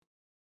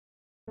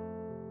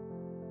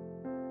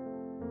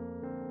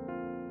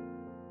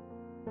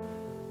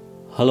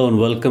Hello and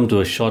welcome to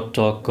a short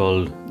talk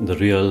called The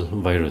Real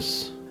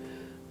Virus.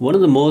 One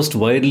of the most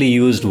widely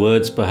used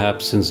words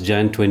perhaps since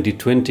Jan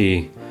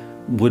 2020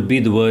 would be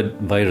the word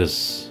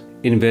virus,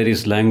 in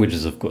various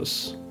languages of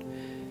course.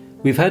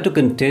 We've had to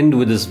contend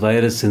with this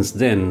virus since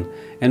then,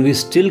 and we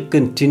still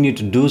continue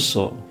to do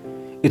so.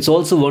 It's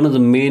also one of the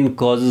main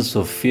causes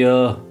of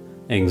fear,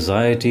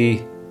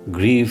 anxiety,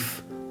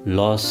 grief,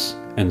 loss,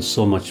 and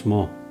so much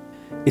more.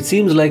 It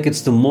seems like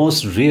it's the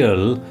most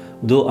real,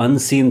 though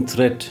unseen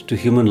threat to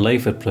human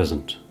life at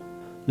present.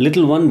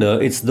 Little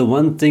wonder it's the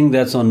one thing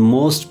that's on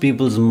most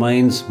people's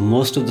minds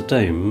most of the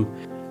time,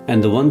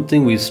 and the one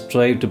thing we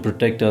strive to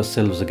protect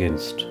ourselves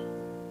against.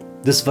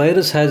 This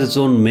virus has its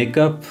own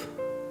makeup,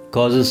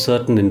 causes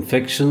certain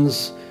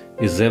infections,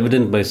 is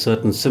evident by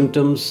certain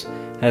symptoms,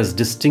 has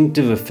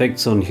distinctive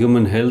effects on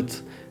human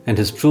health, and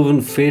has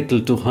proven fatal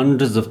to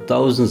hundreds of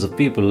thousands of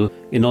people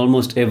in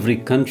almost every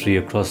country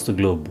across the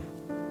globe.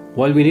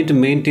 While we need to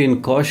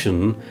maintain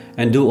caution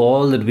and do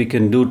all that we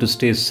can do to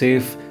stay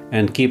safe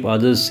and keep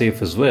others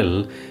safe as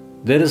well,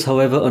 there is,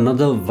 however,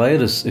 another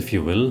virus, if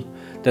you will,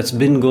 that's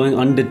been going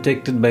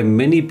undetected by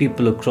many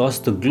people across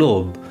the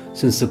globe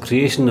since the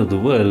creation of the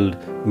world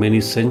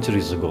many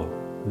centuries ago.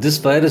 This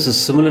virus is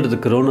similar to the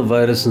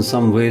coronavirus in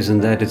some ways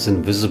in that it's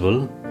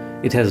invisible,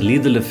 it has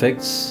lethal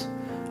effects,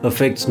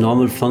 affects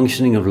normal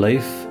functioning of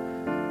life,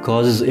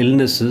 causes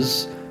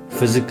illnesses,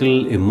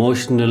 physical,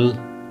 emotional,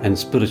 and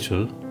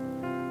spiritual.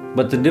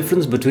 But the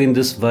difference between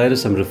this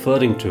virus I'm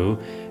referring to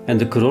and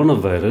the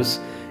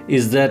coronavirus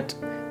is that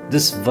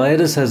this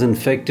virus has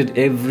infected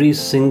every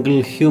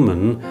single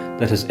human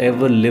that has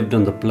ever lived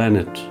on the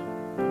planet.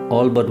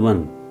 All but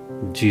one,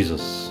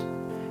 Jesus.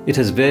 It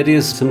has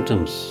various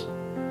symptoms.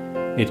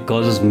 It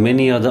causes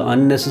many other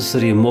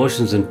unnecessary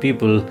emotions in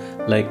people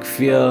like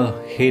fear,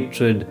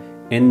 hatred,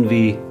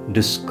 envy,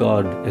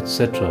 discord,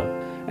 etc.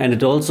 And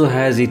it also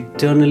has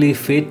eternally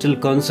fatal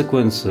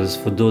consequences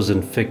for those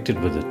infected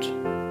with it.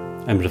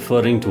 I'm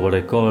referring to what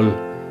I call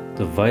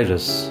the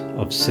virus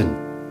of sin.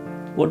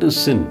 What is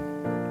sin?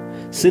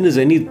 Sin is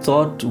any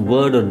thought,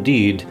 word, or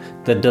deed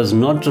that does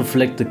not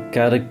reflect the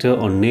character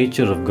or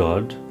nature of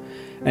God,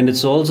 and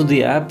it's also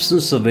the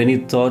absence of any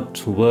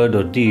thought, word,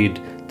 or deed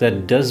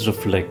that does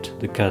reflect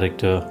the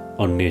character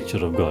or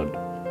nature of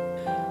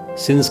God.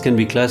 Sins can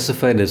be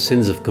classified as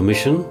sins of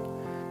commission,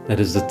 that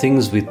is, the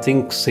things we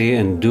think, say,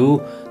 and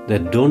do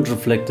that don't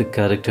reflect the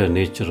character or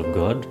nature of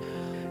God,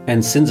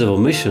 and sins of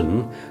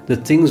omission, the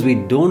things we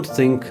don't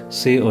think,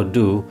 say, or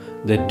do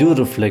that do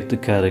reflect the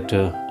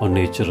character or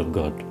nature of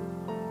God.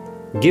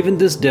 Given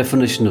this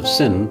definition of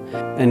sin,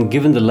 and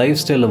given the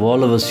lifestyle of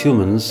all of us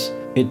humans,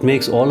 it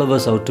makes all of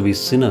us out to be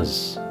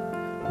sinners.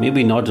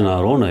 Maybe not in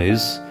our own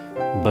eyes,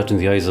 but in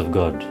the eyes of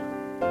God.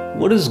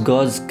 What is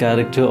God's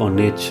character or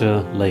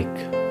nature like?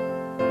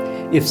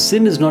 If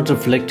sin is not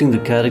reflecting the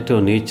character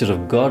or nature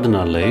of God in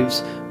our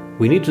lives,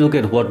 we need to look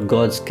at what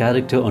God's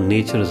character or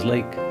nature is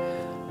like.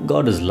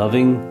 God is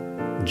loving,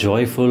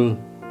 joyful,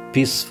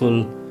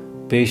 peaceful,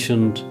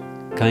 patient,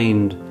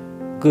 kind,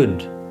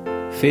 good,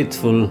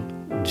 faithful,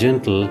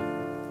 gentle,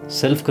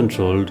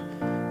 self-controlled,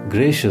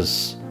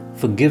 gracious,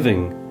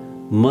 forgiving,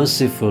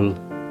 merciful,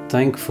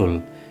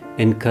 thankful,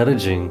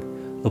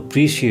 encouraging,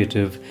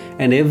 appreciative,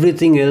 and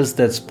everything else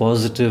that's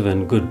positive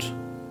and good.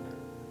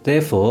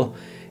 Therefore,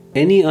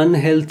 any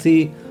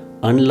unhealthy,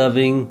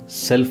 unloving,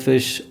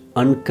 selfish,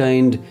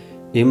 unkind,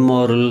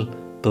 immoral,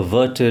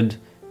 perverted,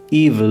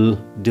 evil,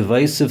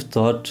 divisive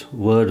thought,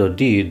 word, or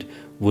deed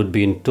would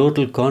be in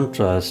total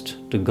contrast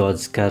to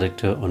God's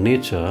character or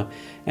nature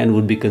and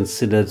would be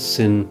considered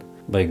sin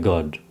by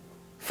God.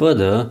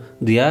 Further,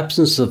 the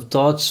absence of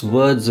thoughts,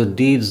 words, or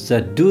deeds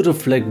that do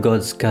reflect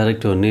God's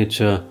character or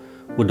nature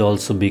would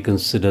also be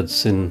considered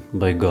sin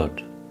by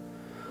God.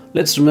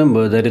 Let's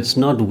remember that it's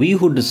not we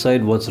who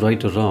decide what's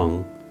right or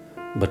wrong,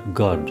 but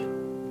God.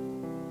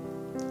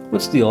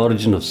 What's the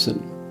origin of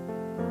sin?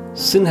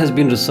 Sin has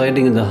been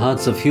residing in the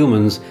hearts of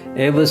humans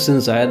ever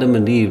since Adam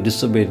and Eve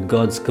disobeyed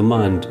God's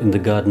command in the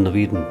Garden of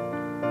Eden.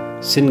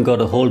 Sin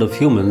got a hold of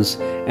humans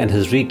and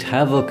has wreaked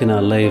havoc in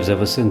our lives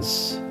ever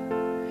since.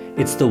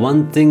 It's the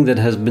one thing that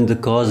has been the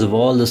cause of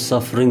all the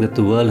suffering that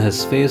the world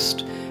has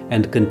faced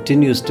and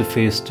continues to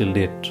face till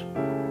date.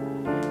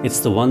 It's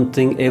the one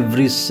thing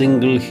every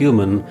single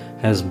human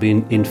has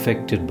been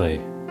infected by.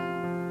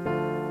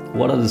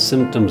 What are the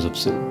symptoms of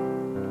sin?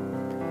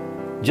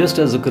 Just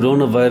as the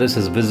coronavirus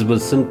has visible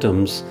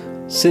symptoms,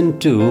 sin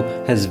too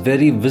has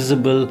very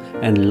visible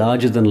and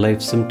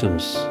larger-than-life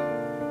symptoms.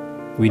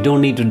 We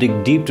don't need to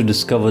dig deep to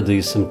discover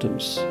these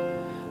symptoms.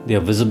 They are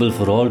visible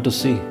for all to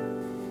see.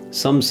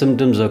 Some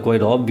symptoms are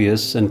quite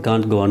obvious and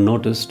can't go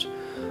unnoticed,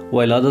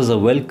 while others are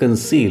well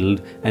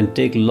concealed and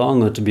take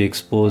longer to be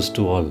exposed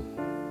to all.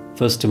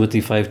 1 Timothy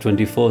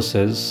 5:24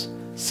 says,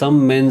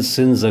 "Some men's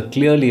sins are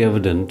clearly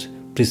evident,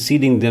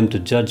 preceding them to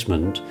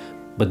judgment,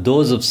 but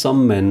those of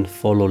some men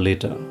follow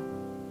later."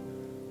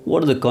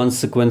 What are the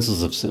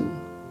consequences of sin?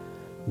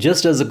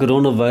 Just as the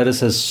coronavirus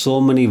has so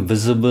many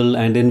visible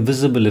and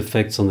invisible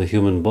effects on the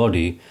human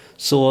body,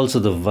 so also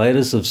the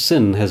virus of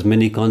sin has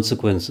many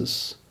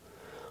consequences.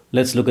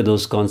 Let's look at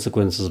those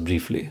consequences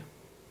briefly.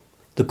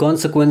 The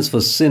consequence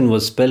for sin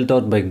was spelled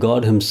out by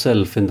God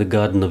Himself in the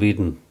Garden of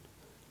Eden: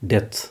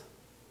 death.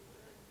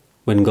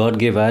 When God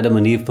gave Adam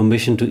and Eve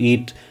permission to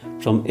eat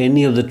from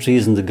any of the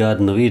trees in the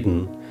Garden of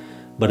Eden,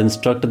 but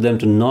instructed them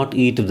to not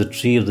eat of the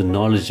tree of the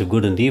knowledge of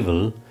good and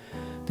evil,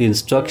 the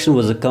instruction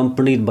was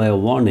accompanied by a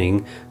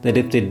warning that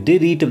if they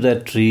did eat of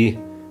that tree,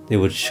 they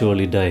would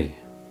surely die.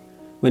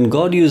 When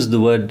God used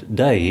the word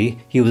die,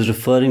 He was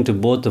referring to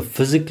both a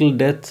physical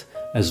death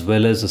as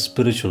well as a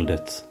spiritual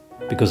death,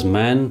 because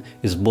man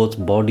is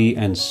both body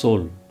and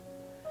soul.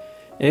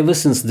 Ever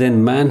since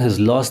then, man has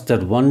lost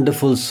that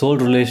wonderful soul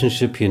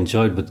relationship he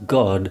enjoyed with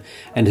God,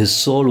 and his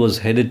soul was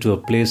headed to a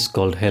place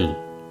called hell,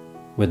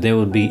 where there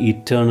would be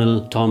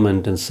eternal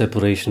torment and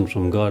separation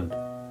from God.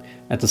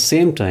 At the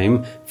same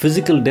time,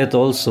 physical death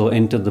also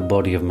entered the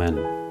body of man.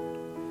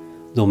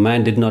 Though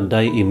man did not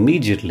die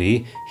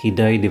immediately, he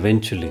died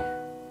eventually.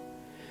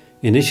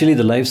 Initially,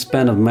 the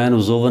lifespan of man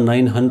was over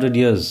 900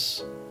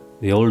 years,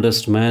 the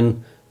oldest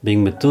man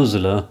being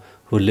Methuselah,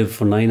 who lived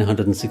for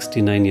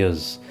 969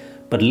 years.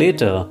 But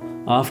later,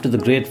 after the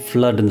great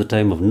flood in the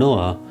time of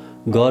Noah,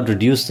 God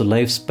reduced the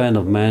lifespan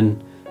of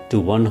man to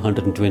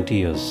 120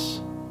 years.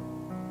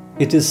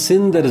 It is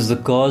sin that is the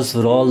cause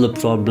for all the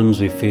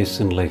problems we face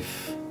in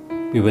life.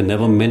 We were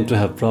never meant to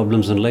have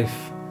problems in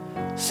life.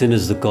 Sin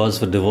is the cause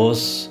for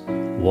divorce,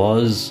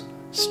 wars,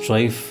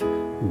 strife,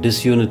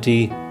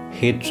 disunity,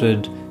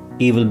 hatred,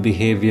 evil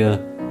behavior,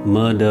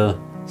 murder,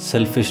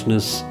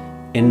 selfishness,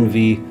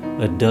 envy,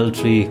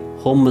 adultery,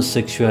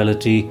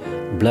 homosexuality,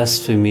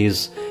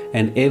 blasphemies,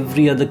 and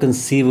every other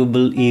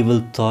conceivable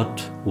evil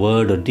thought,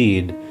 word, or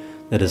deed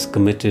that is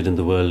committed in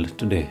the world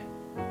today.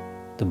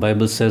 The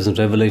Bible says in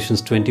Revelation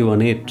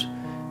 21:8,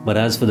 "But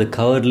as for the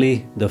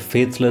cowardly, the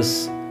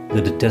faithless,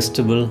 the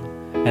detestable,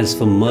 as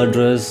for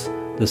murderers,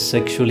 the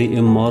sexually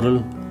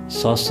immoral,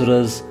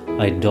 sorcerers,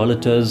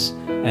 idolaters,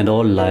 and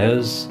all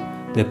liars,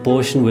 their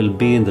portion will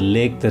be in the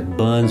lake that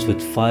burns with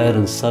fire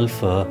and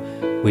sulfur,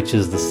 which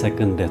is the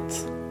second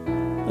death."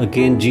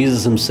 Again,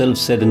 Jesus Himself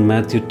said in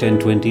Matthew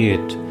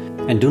 10:28,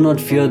 "And do not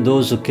fear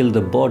those who kill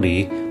the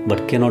body,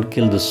 but cannot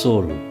kill the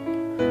soul.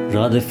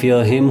 Rather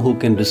fear Him who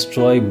can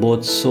destroy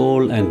both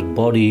soul and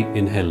body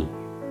in hell."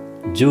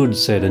 Jude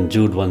said in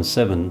Jude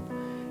 1:7,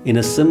 "In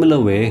a similar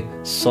way,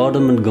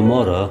 Sodom and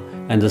Gomorrah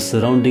and the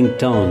surrounding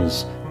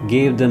towns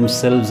gave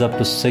themselves up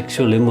to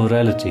sexual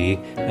immorality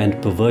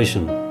and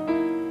perversion.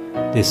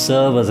 They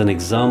serve as an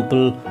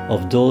example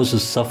of those who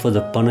suffer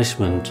the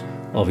punishment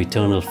of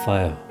eternal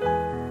fire."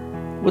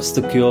 What's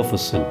the cure for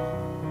sin?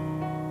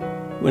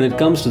 When it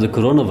comes to the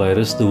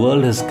coronavirus, the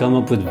world has come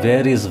up with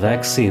various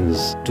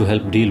vaccines to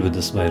help deal with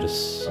this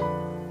virus.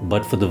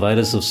 But for the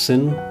virus of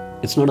sin,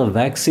 it's not a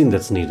vaccine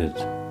that's needed.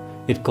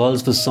 It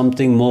calls for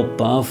something more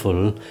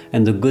powerful,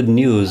 and the good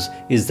news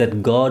is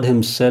that God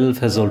Himself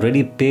has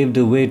already paved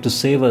a way to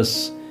save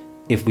us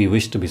if we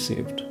wish to be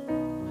saved.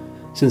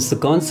 Since the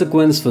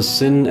consequence for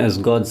sin, as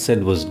God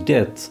said, was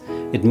death,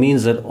 it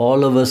means that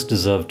all of us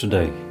deserve to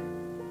die.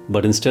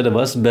 But instead of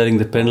us bearing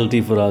the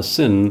penalty for our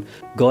sin,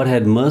 God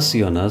had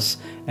mercy on us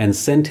and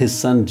sent His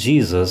Son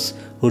Jesus,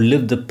 who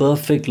lived the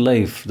perfect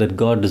life that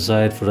God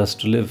desired for us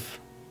to live.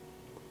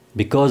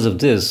 Because of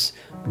this,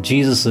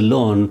 Jesus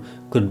alone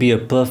could be a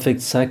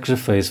perfect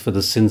sacrifice for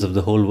the sins of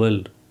the whole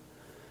world.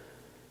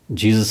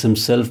 Jesus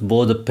Himself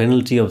bore the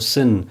penalty of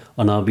sin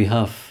on our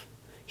behalf.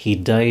 He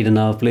died in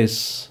our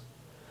place.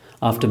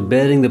 After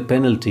bearing the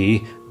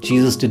penalty,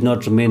 Jesus did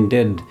not remain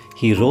dead.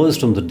 He rose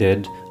from the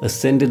dead,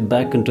 ascended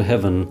back into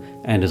heaven,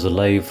 and is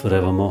alive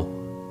forevermore.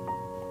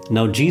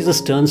 Now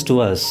Jesus turns to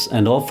us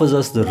and offers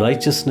us the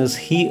righteousness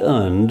He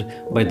earned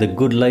by the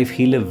good life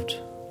He lived.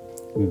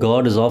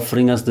 God is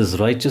offering us this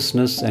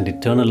righteousness and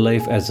eternal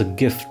life as a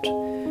gift.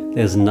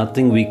 There's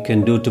nothing we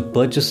can do to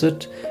purchase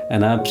it,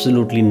 and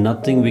absolutely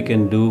nothing we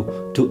can do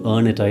to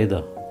earn it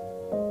either.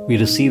 We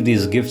receive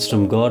these gifts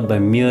from God by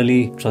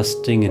merely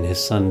trusting in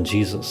His Son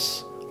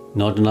Jesus,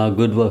 not in our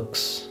good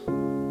works.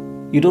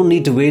 You don't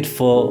need to wait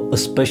for a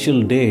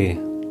special day,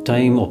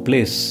 time, or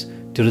place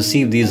to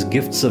receive these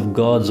gifts of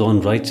God's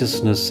own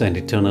righteousness and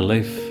eternal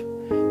life.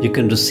 You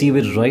can receive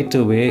it right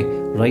away,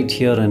 right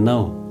here and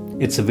now.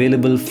 It's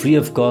available free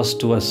of cost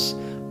to us,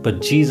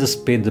 but Jesus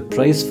paid the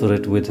price for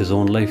it with His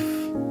own life.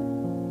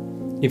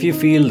 If you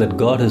feel that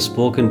God has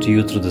spoken to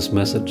you through this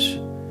message,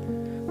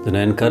 then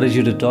I encourage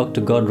you to talk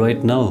to God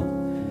right now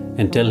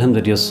and tell Him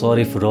that you're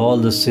sorry for all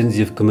the sins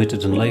you've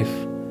committed in life,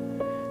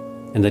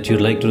 and that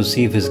you'd like to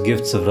receive His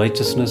gifts of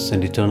righteousness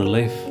and eternal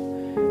life,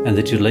 and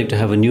that you'd like to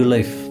have a new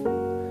life.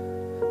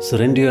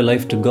 Surrender your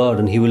life to God,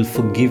 and He will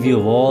forgive you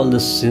of all the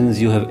sins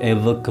you have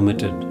ever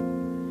committed.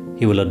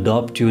 He will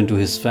adopt you into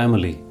His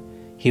family.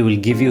 He will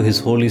give you His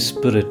Holy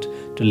Spirit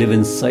to live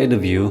inside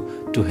of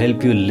you to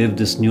help you live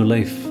this new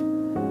life.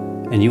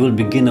 And you will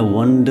begin a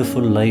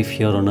wonderful life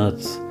here on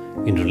earth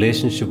in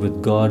relationship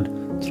with God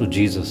through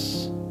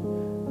Jesus.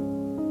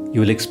 You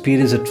will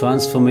experience a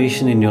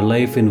transformation in your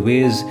life in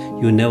ways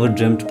you never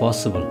dreamt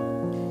possible.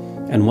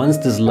 And once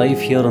this life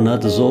here on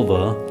earth is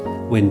over,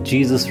 when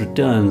Jesus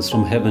returns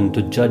from heaven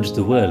to judge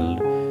the world,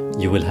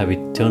 you will have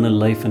eternal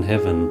life in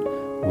heaven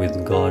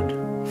with God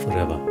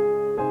forever.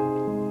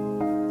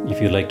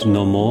 If you'd like to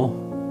know more,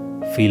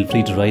 feel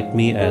free to write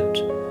me at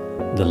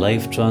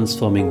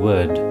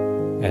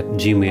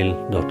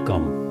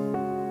thelifetransformingword@gmail.com.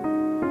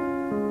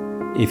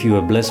 If you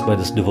are blessed by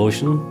this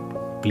devotion,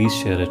 please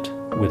share it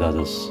with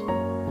others.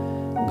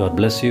 God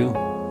bless you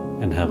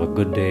and have a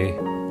good day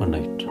or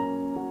night.